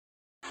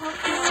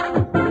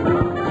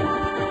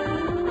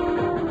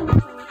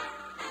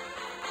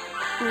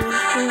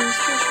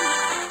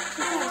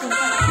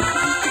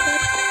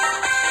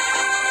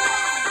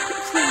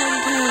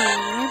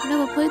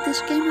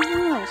this game as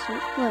well, so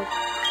let's play.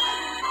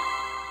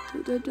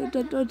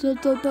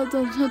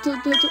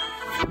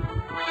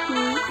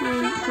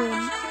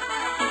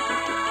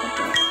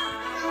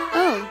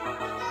 Oh,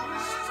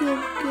 still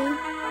good.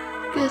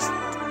 Guess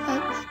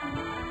that's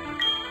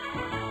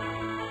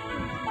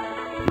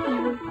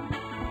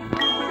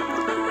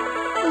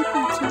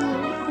welcome to the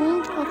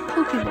world of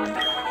Pokemon.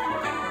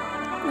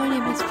 My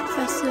name is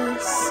Professor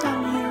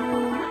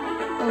Samuel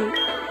Oak.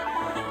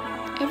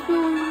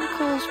 Everyone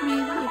calls me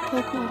the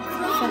Pokemon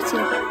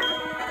Professor.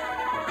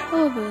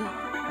 However,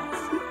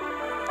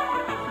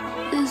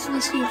 is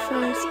this your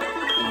first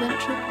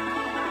adventure?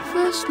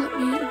 First, let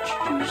me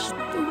introduce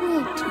the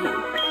world to you.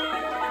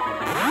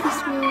 This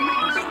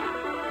world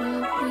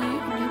will be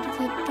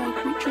inhabited by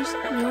creatures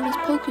known as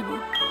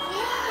Pokemon.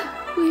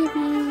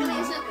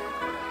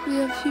 We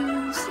have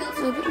humans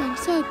live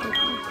alongside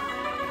Pokemon.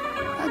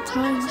 At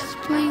times,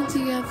 playing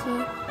together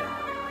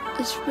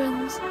as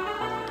friends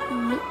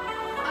and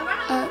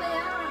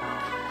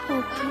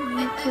helping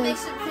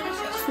replace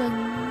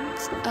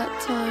friends at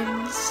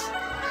times,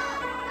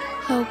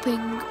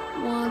 helping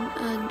one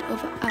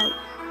another out.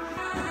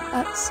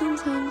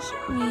 Sometimes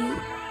we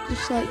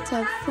just like to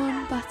have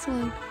fun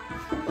battling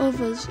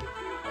others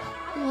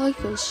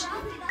like us.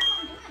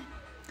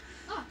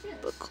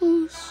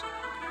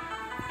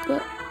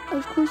 But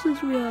as close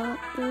as we are,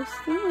 there are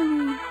still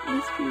many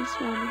mysteries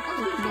surrounding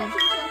Pokemon.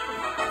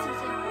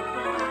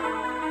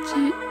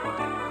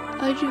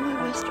 I do my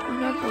best to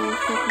unravel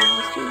Pokemon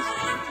mysteries.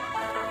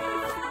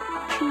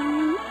 To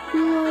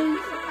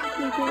realize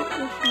the great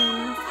question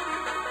is,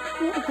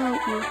 what about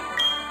you?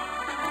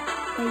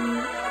 Are you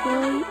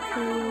boy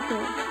or a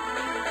girl?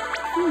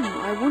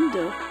 I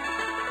wonder.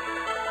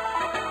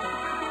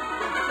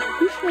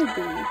 Who should I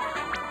be?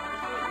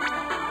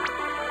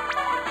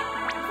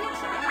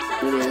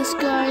 Look at this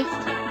guy.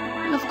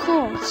 And of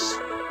course,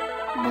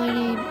 my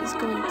name is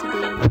going to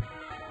be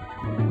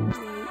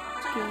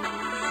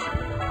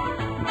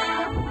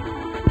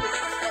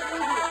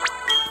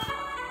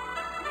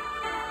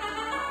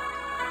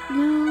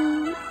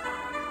Now,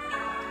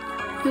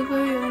 your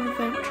very own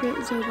adventure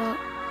is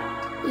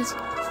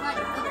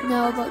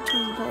now about to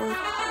unfold.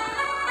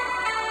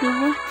 No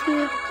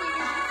matter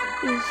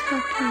is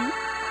happy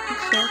and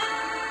sad,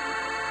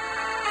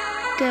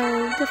 there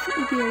will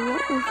definitely be a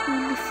lot of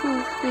wonderful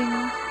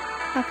things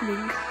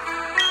happening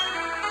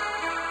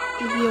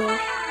with your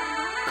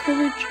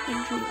courage and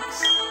dreams.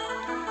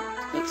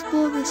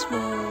 Explore this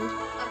world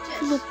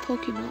full of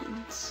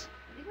Pokemons.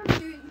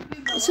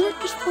 It's not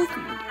just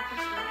Pokemon.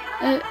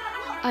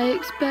 I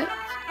expect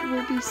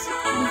we'll be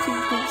meeting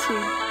them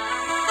soon.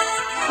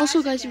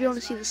 Also guys, if you want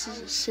to see this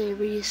as a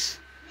series,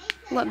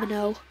 let me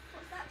know.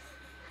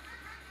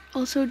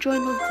 Also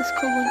join my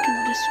Discord link in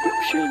the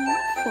description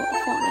for a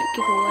Fortnite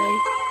giveaway.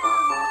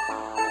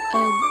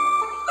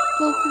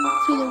 Welcome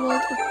to the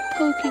world of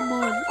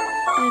Pokemon.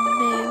 And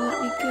may let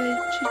me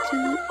guide you to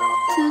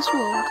this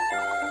world.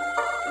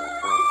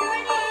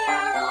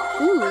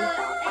 Ooh.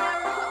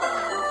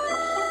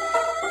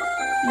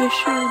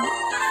 Mission.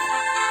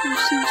 Who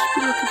seems to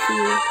be looking for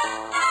you?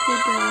 Go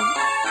down.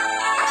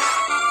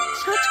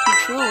 It's hard to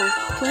control.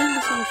 Playing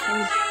this on a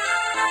phone.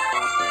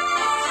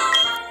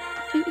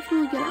 I think you can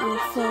only get it on a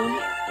phone.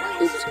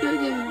 This is great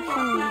game on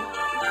family.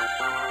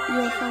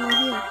 Your family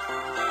here.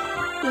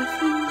 Your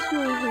friends who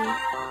are here.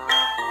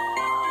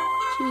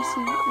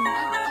 Chasing and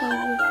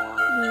playing with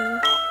me.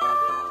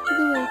 By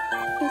the way,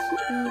 Professor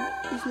Oak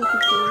is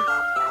looking for you.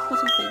 For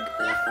something.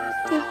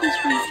 Take this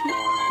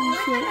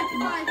leaflet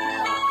and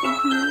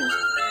who is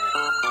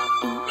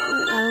I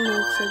don't know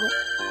if so,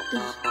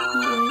 but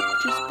is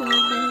just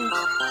behind my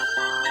house.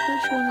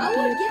 Don't you want to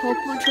be a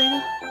Pokemon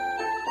trainer?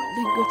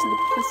 Then go to the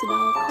professor now.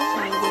 Of course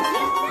I will.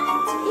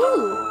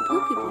 Ooh,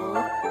 Pokeball.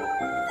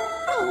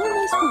 Oh, what a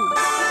nice one.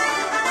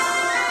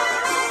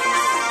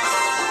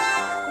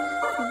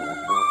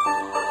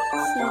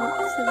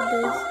 7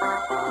 days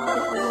and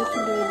get a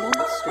legendary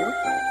monster.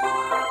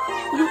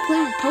 We're not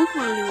playing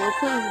Pokemon anymore, we're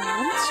playing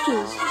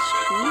monsters. Jesus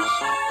Christ.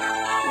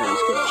 Oh,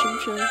 let's get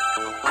Chimchar.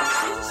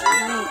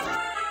 Right.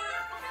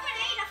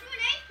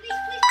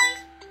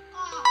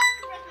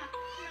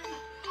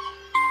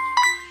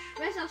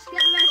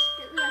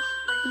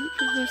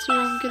 Professor,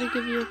 I'm gonna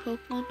give you a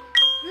Pokemon.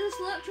 There's a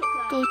slurp truck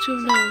there. Go to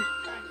him now.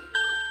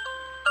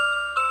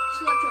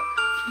 Slurp truck.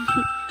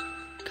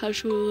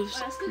 Casuals.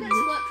 Right, let's go get a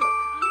slurp truck.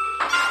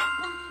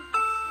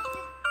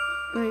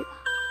 Right.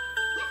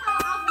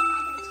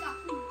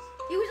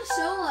 He was a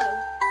solo.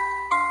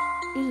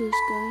 Who's this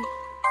guy?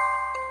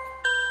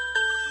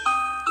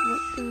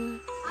 What the?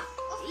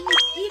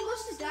 He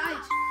must have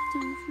died.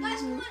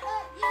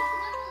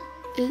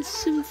 It's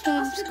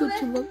sometimes good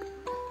to look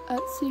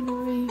at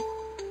scenery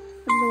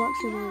and relax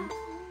your mind.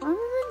 I'm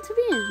meant to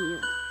be in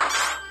here.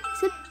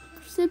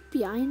 Sit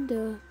behind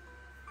the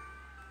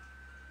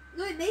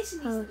Look, Mason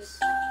needs house.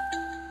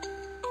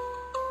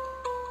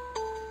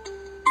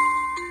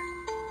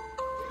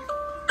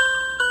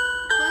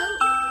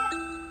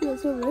 Yeah,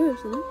 it's over there,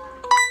 isn't it?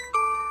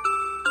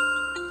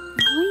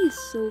 Why is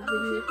Silver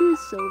here? Who is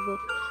Silver?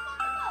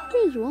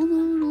 Here's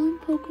well-known online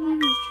Pokemon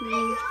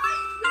mysteries.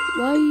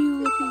 Why are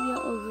you looking at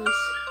others?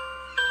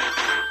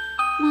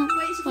 Well,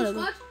 Wait, it's a full whatever.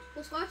 squad?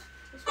 Full squad?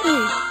 Full squad?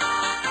 Hey,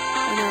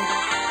 I know.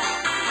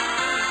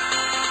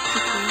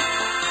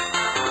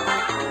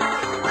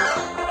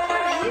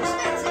 Are you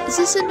expecting? Is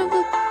this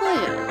another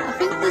player? I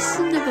think this is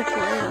another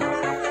player.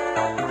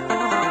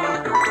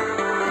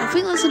 I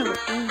think that's another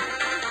player.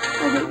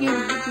 Oh, but yeah,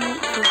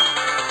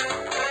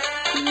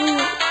 you know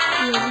what?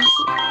 Yeah, this is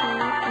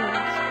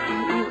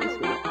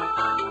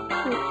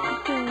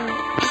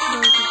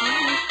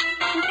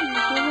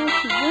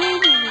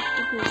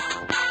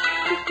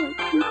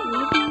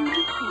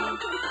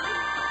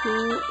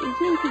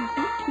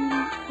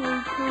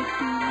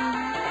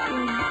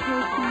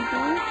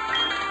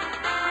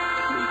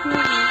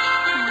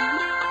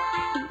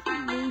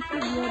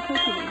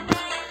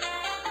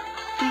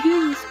you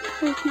give this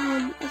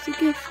Pokemon as a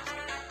gift.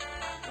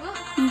 What?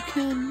 You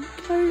can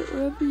carry it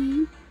wherever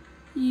you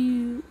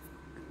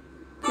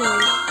go.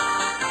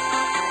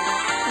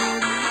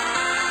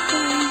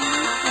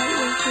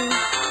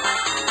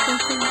 There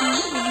can be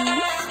any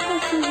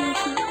special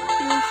relationship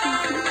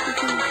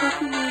between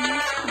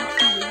Pokemons and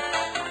humans.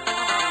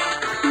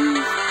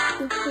 Choose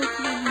the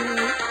Pokemon you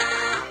like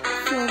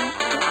from the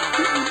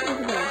equipment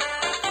over there.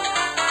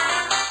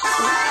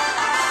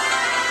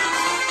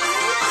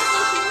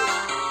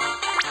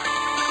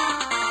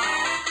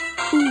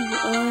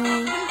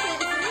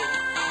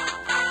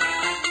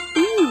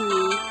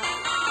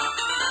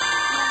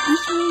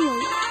 This one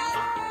like,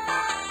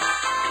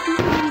 I'm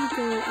gonna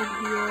go in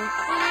here.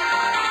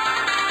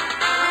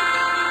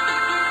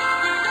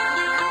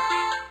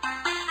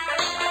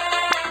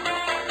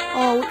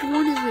 Oh, which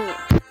one is it?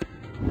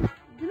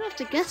 I'm gonna have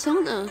to guess,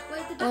 aren't I? Wait,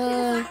 the back of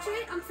the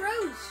factory? I'm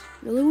froze.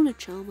 Really want a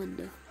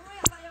Charmander.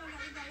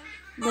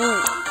 No,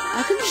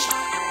 I can just...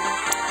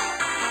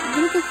 I'm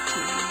gonna go for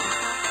Charmander.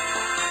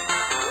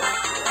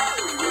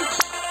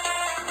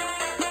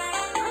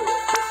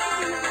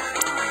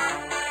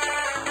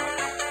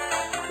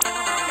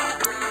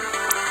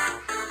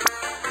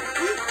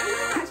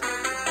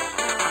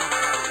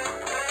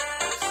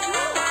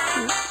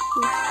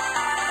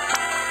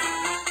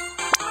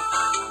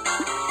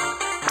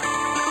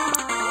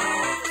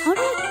 How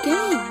do I get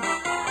in?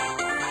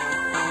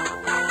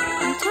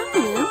 I'm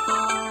tapping it.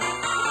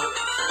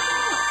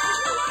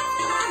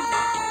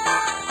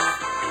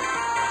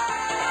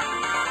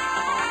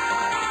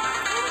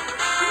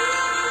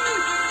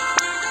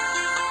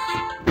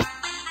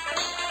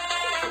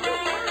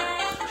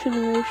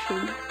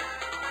 Generation.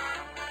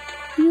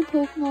 Use a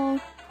Pokemon.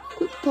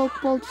 Click the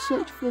Pokeball to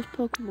search for this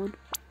Pokemon.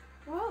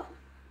 What?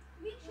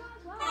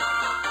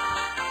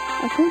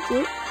 I clicked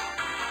it.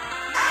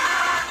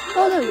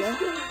 Oh, there we go.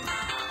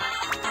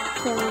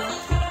 So,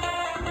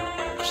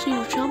 see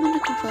with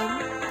Charmander confirm.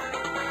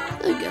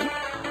 There we go.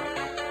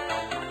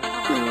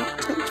 Now,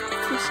 talk to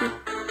Professor.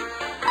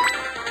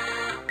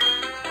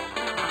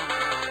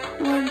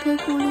 One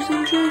Pokemon is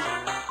injured.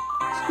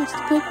 Go to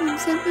the Pokemon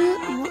Center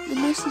and let the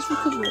nurses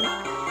recover it.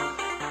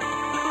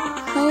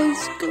 How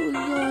is going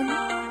on?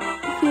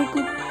 If you're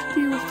good to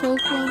be with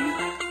Pokemon,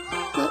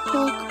 let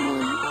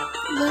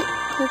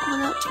Pokemon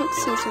out to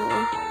access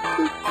all.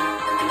 Cool.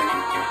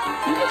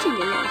 I'm getting a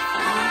lot of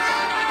fans.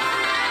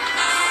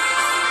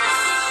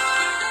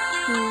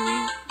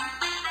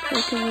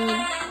 Pokemon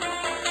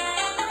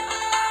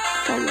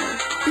follow.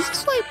 Is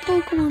this like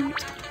Pokemon?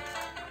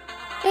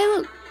 Hey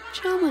look,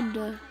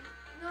 Charmander.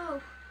 No.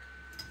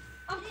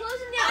 I'm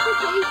closing the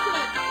application.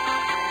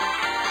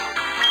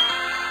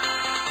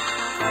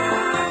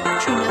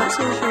 True, now it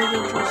says very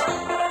dangerous.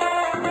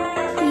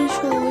 Please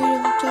follow the lead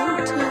of the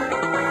doctor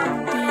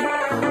and be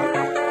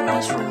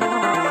strong.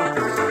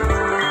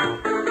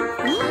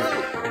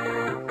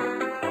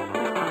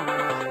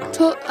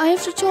 I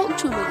have to talk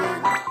to him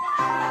again.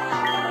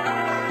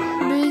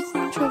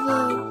 Amazing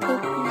traveler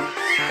Pokemon.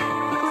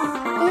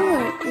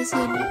 Alright, as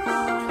in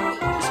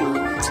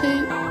someone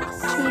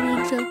turn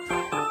into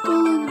go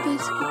learn the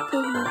basic of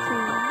Pokemon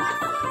form.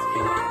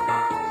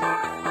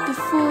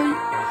 Before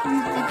you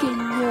begin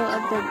your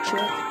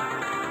adventure,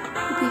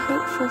 it will be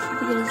helpful for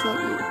beginners like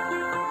you.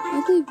 I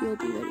believe you'll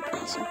be ready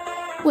pretty soon.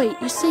 Wait,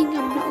 you're saying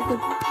I'm not a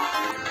good...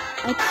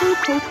 I play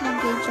Pokemon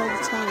games all the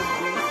time,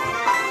 bro.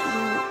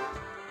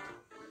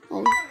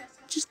 Oh,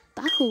 just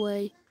back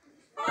away.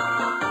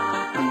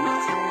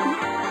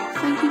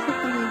 Thank you for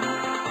coming.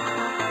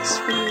 This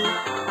video.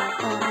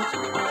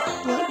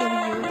 Let them in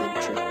your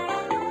adventure.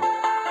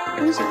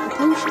 What is it? A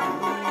potion?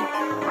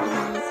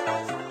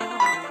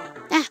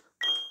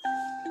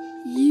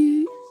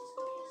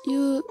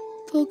 Your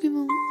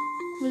Pokemon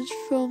was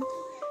from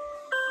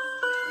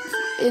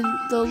in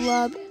the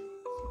lab.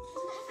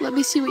 Let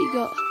me see what you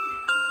got.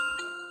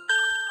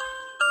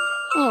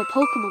 Oh,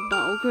 Pokemon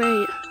battle,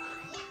 great.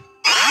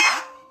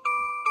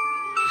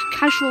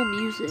 Casual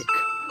music.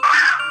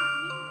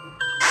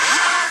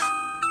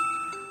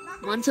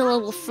 I'm to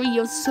level 3,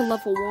 you're to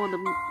level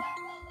 1.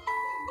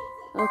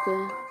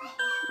 Okay.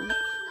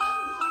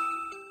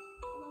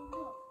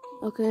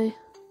 Okay.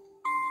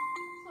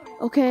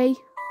 Okay.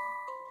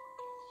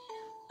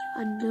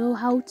 I know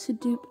how to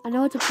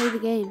play the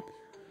game.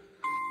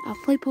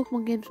 I've played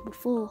Pokemon games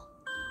before.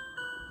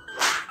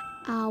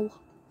 Ow.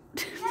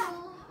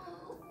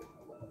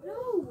 No.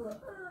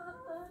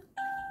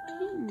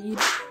 You're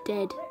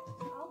dead.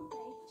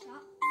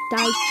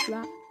 Die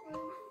trash.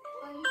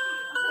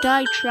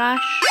 Die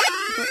trash.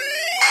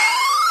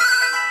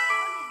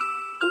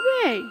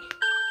 Hooray!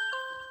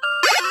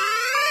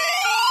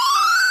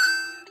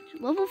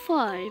 Level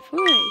 5.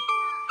 Hooray!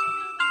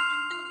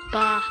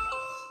 Bah.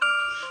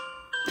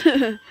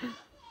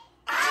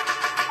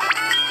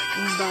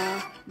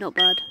 Bah. Not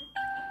bad.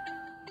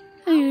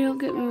 Hey, don't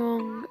get me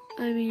wrong.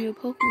 I mean, your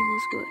Pokemon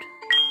was good.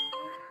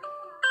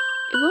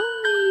 If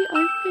only I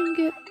could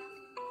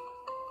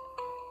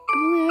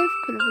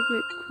have a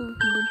great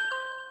Pokemon.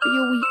 But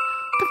you're weak.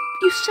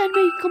 You send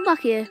me. Come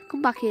back here.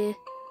 Come back here.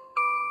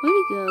 Where'd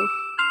he go?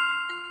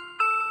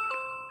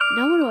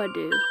 Now what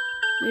do?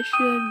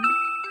 Mission.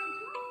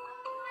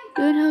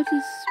 Learn how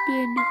to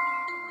spin.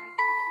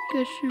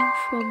 Question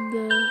from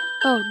the...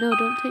 Oh, no,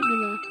 don't take me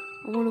there.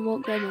 I want to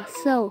walk there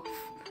myself.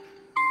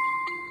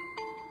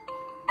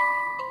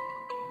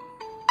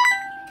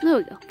 There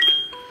we go.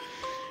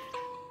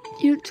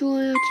 You have to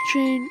learn how to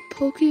train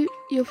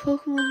your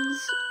Pokemons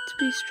to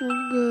be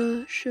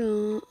stronger.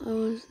 Sure,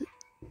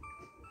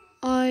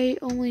 I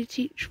only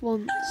teach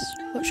once.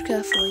 Watch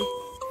carefully.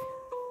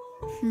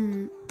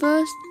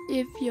 First,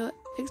 if you're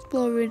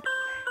exploring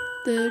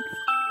the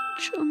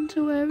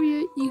Johto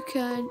area, you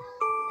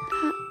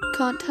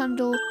can't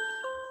handle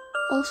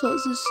all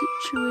sorts of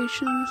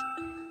situations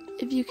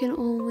if you can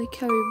only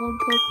carry one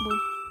Pokemon.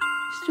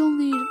 You still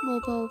need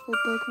more powerful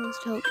Pokemon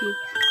to help you.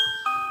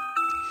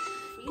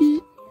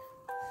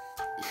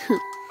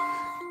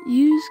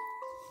 Use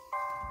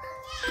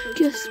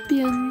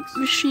Gaspian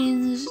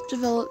machines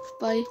developed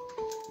by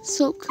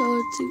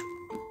Silco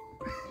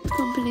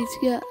company to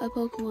get a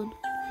Pokemon.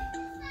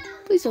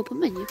 Please open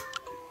menu.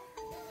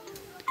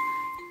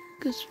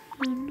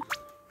 Gaspian.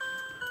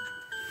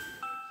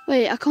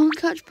 Wait, I can't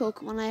catch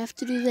Pokemon, I have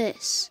to do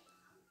this.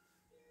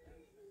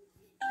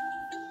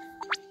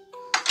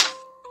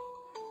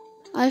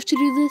 I have to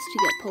do this to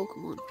get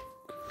Pokemon.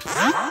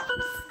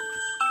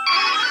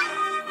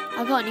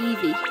 I got an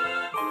Eevee.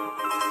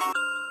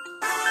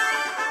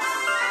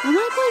 When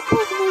I play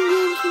Pokemon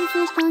games for the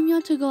first time, you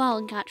have to go out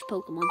and catch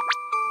Pokemon.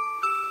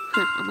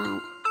 I'm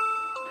out.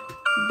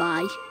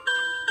 Bye.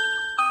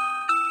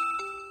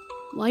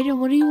 What do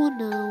you want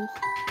now?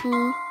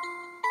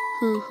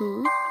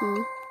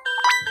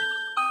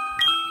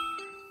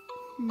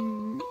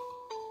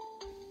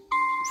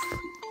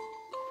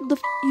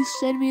 You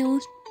said me all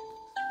this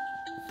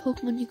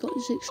Pokemon you got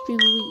is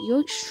extremely weak.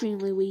 You're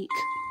extremely weak.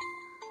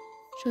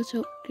 Shut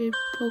up, good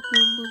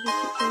Pokemon.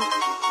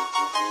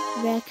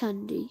 Rare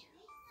candy.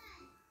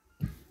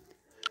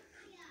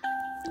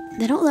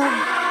 They're not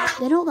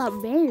that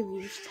rare if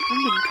you just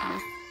hand them to me.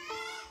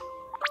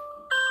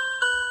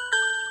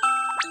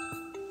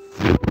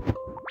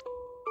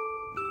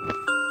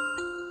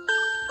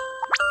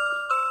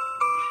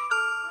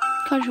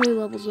 Casually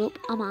levels up,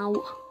 I'm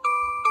out.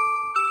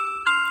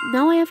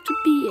 Now I have to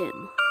beat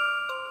him.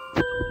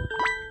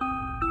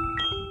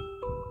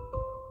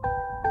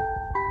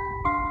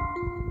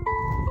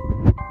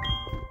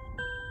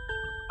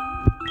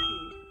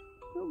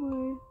 Don't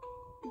worry,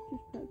 it's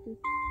just practice.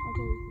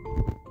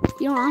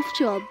 You don't have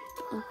to.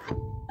 Come on.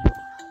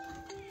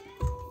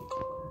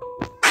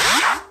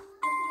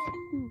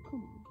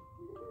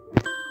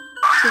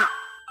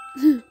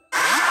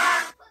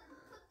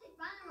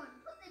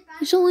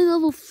 It's only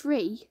level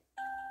 3.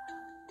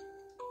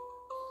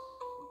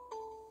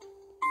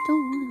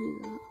 Don't want to do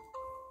that.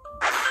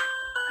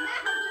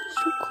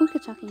 Stop quick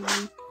attacking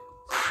me.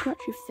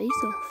 Scratch your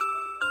face off.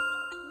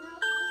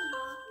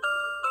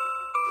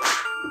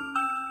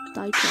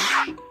 Die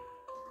trash.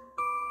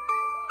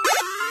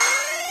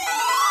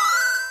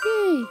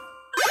 Yay!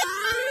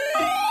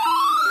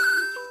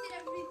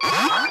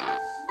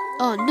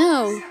 Oh no!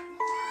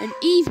 An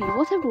Eevee,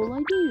 whatever will I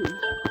do?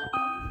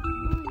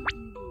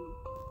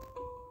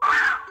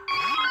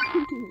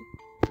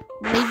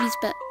 Eevee's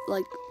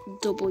like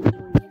double your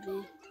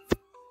Eevee.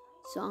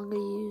 So I'm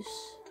gonna use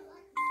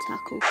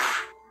Tackle.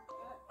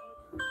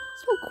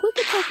 Stop quick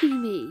attacking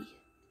me!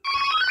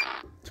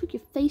 Took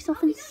your face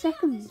off in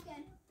seconds.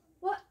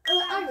 What?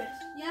 Iris?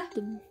 Yeah? Yes,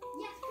 put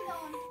it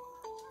on.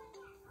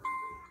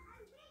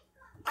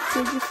 So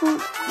before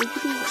we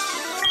can do that.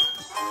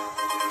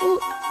 Oh,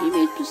 you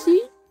may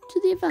proceed to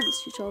the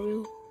advanced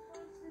tutorial.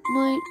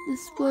 My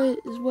display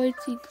is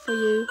waiting for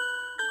you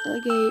at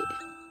the gate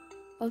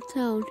of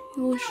town.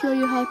 He will show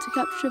you how to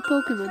capture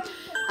Pokemon.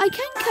 I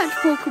can catch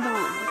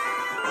Pokemon!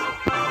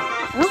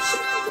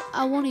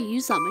 I want to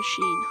use that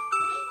machine,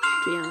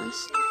 to be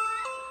honest.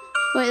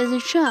 Wait, there's a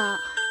chat.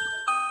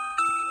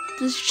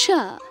 There's a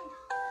chat.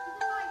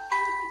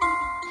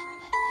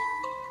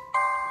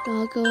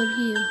 I'll go in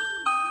here.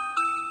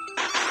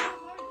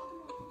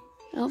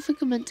 I don't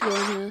think I meant to go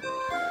in here.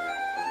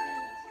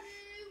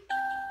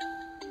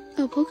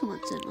 Oh,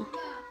 Pokemon Center.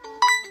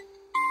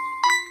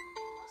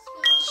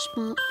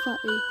 Smart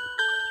fatty.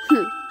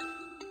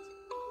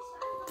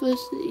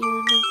 First,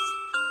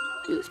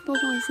 its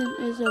Pokemon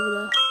Center is over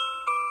there.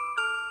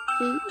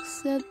 It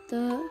said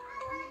that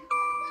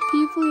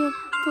people who have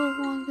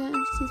Pokemon get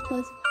into this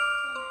place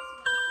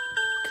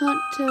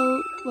can't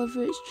tell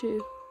whether it's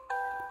true.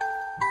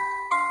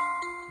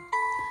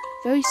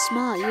 Very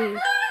smart, you.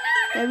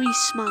 Very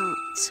smart.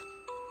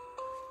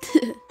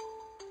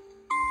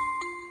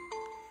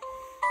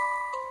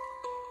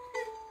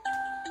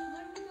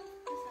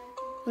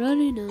 What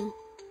do you know?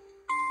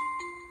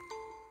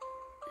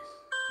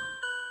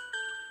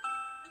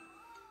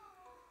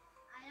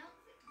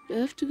 You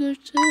have to go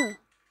too.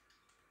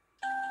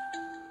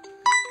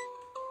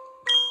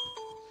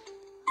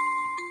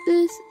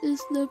 This is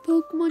the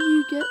Pokemon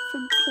you get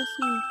from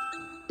Professor Oak.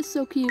 It's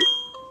so cute.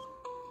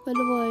 By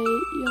the way,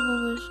 your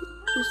mom was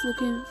just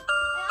looking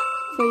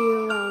for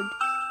you around.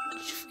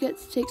 Did you forget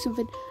to take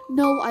something?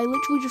 No, I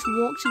literally just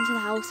walked into the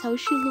house. How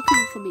is she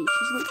looking for me?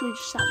 She's literally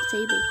just at the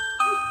table.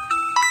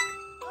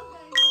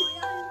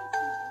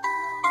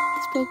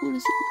 This Pokemon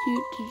is so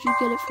cute. Did you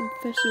get it from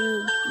Professor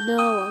Oak? No,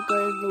 I got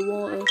it in the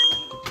water.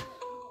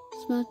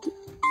 What's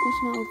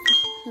the matter with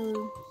Professor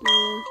Oak?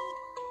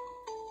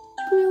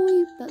 Really?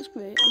 That's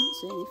great. I didn't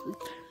say anything.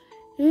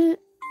 Here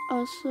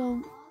are some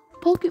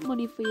pocket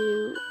money for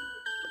you.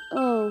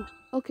 Oh,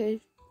 okay.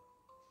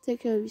 Take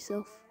care of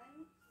yourself.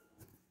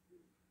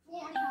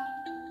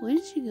 Where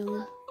is she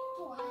going?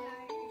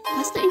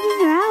 That's not even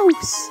your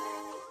house.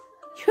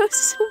 Your house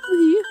is over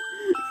here.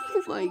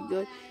 Oh my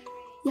god.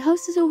 Your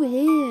house is over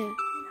here.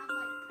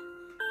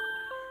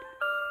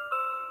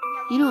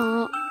 You know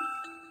what?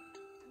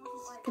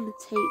 It's gonna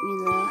take me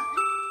there.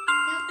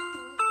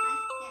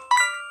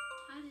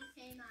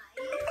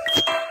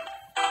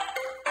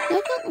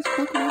 Look at this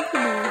Pokemon for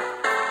now.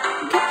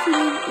 You capture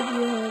them if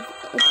you have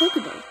a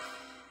Pokeball.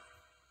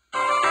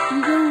 You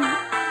don't know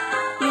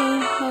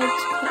how to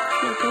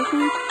capture a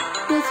Pokemon?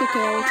 That's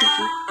okay, I'll teach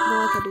you. No,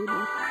 I can do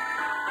now.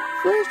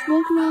 First,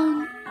 walk around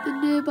the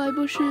nearby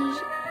bushes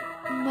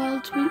and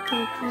wild sweet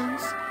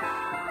Pokemons.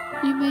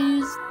 You may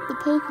use the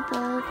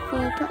Pokeball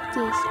for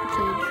practice.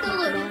 Okay,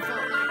 Pokeball.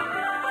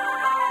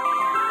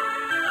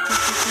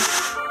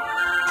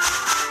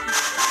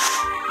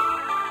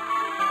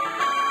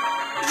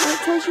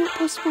 Tells you what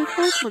possible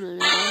Pokemon are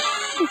there.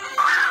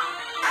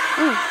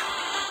 Oh,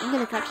 I'm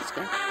gonna catch this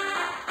guy.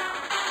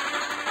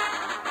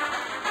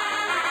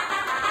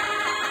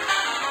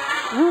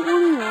 I don't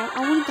want to know. I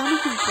want to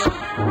damage him for it.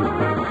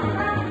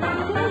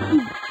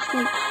 It's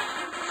like,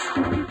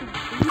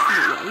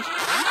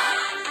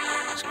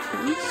 it's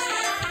Christ.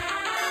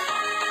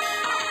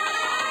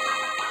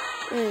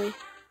 Hey.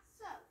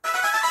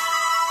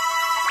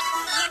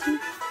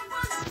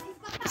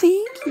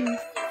 Thank you.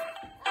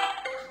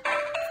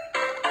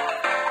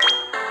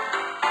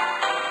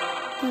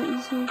 That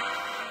is a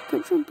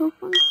capturing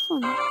Pokemon is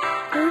fun. There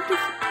are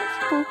different types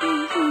of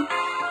Pokemon for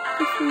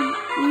different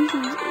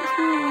reasons. It's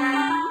really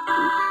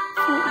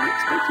for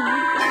unexpected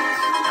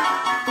movements.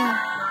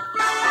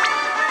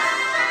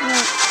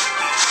 Right.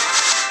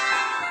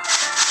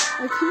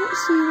 I cannot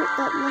see what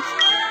that left.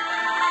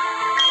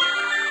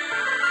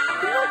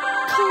 I'm not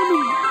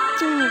calming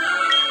down.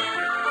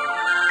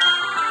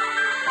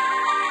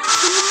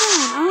 Calm down.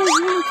 I don't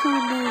want to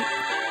calm down.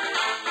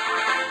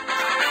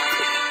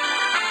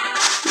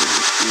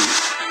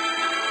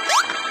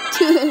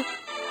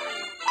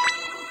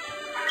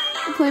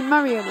 I'm playing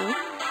Mario now.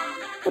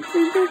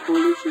 Capturing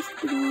Pokemon is just the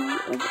beginning of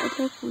a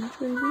Pokemon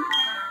training.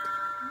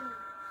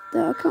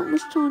 There are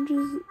countless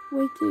challenges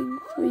waiting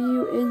for you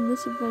in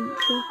this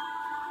adventure.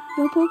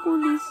 Your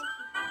Pokemon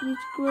need to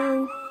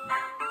grow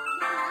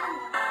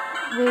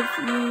with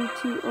you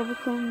to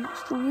overcome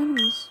strong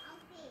enemies.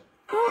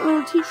 Oh,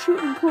 I'll teach you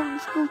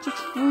important skill to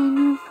train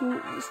you for.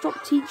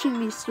 Stop teaching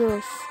me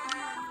stuff.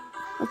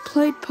 I've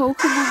played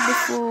Pokemon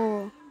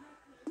before.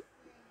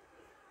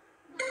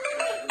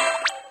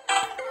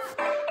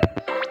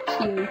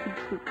 Great.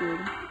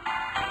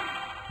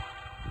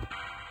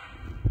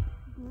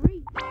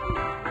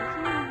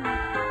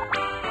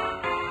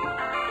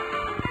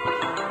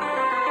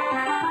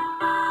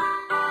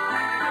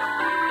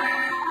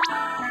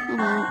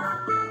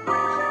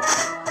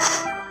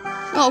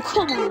 Oh,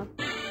 come on.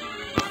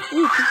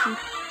 Ooh, pissy.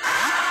 I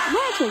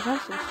might actually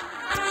have this.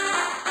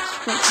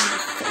 Straight in the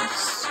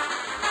face.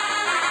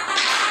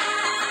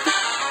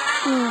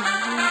 Oh,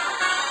 man.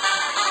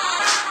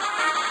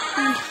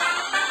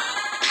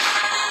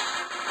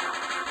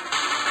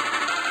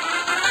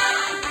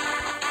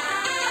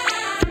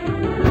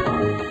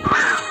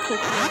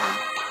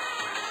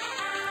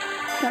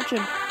 Catch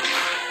him.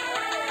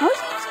 How is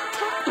he using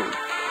tackle?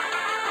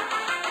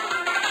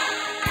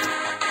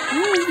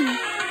 Really?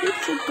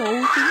 It's a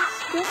golden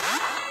stuff.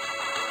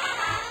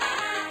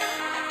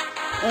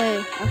 Hey,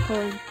 I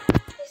call him.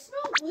 It's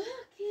not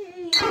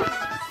working.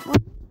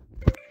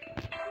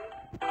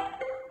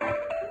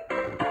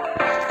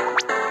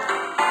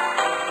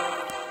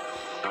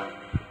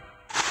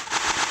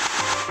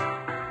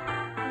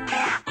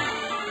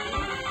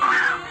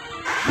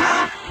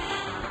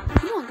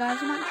 Come on, guys,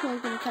 I'm actually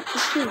going to catch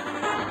this too.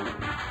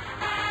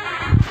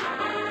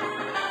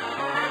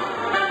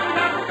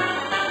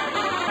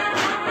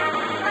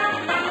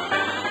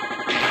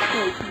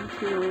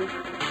 cool.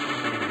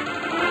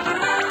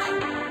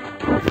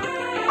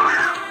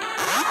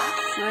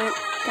 Alright,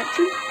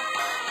 capture.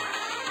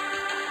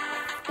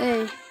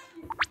 Hey.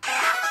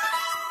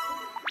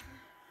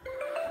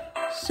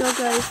 So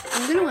guys,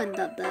 I'm gonna end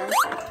that there.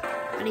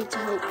 I need to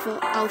help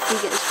Alfie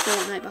get his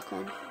Fortnite back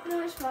on.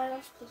 No, it's fine. I'll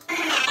just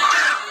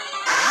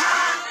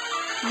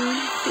No,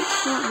 fix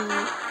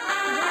Fortnite.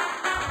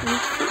 No,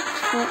 fix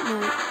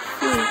Fortnite.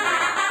 Free.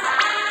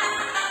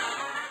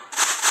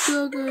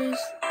 So guys,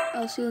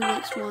 I'll see you in the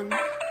next one.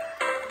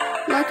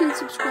 Like and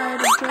subscribe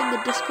and join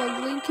the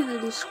Discord link in the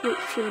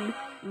description.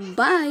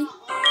 Bye!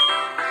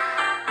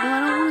 No, I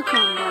don't want to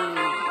calm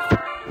down.